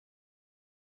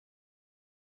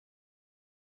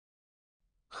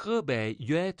Hebei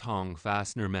Yuetong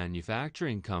Fastener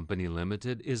Manufacturing Company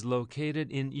Limited is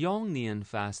located in Yongnian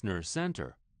Fastener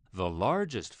Center, the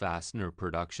largest fastener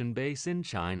production base in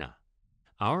China.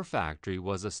 Our factory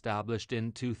was established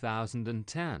in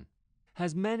 2010,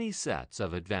 has many sets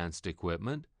of advanced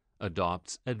equipment,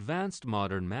 adopts advanced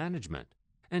modern management,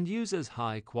 and uses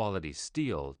high-quality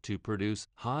steel to produce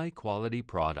high-quality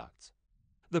products.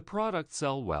 The products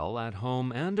sell well at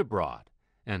home and abroad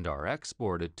and are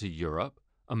exported to Europe,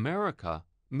 America,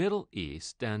 Middle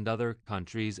East, and other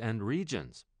countries and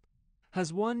regions.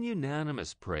 Has won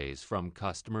unanimous praise from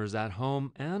customers at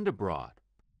home and abroad.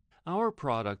 Our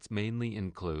products mainly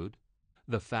include: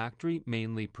 the factory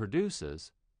mainly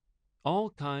produces all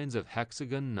kinds of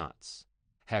hexagon nuts,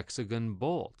 hexagon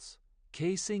bolts,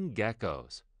 casing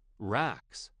geckos,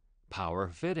 racks, power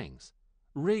fittings,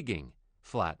 rigging,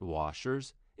 flat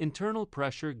washers, internal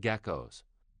pressure geckos,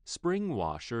 spring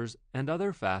washers, and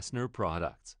other fastener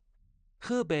products.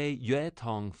 Hebei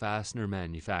Yuetong Fastener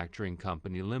Manufacturing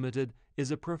Company Limited is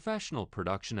a professional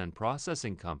production and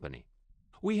processing company.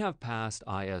 We have passed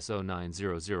ISO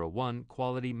 9001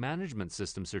 Quality Management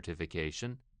System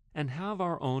certification and have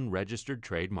our own registered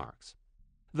trademarks.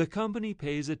 The company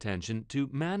pays attention to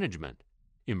management,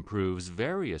 improves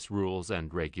various rules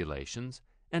and regulations,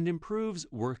 and improves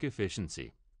work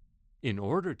efficiency. In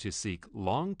order to seek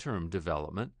long-term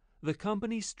development, the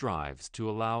company strives to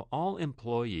allow all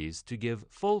employees to give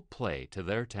full play to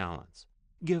their talents,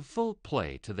 give full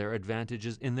play to their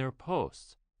advantages in their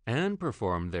posts, and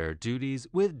perform their duties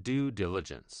with due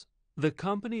diligence. The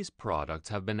company's products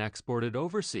have been exported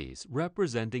overseas,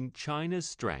 representing China's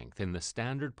strength in the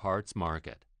standard parts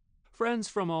market. Friends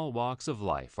from all walks of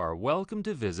life are welcome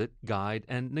to visit, guide,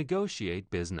 and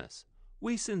negotiate business.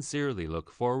 We sincerely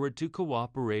look forward to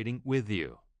cooperating with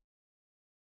you.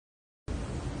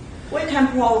 We can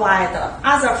provide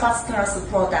other fasteners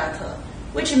product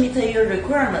which meet your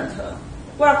requirement.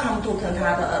 Welcome to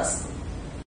contact us.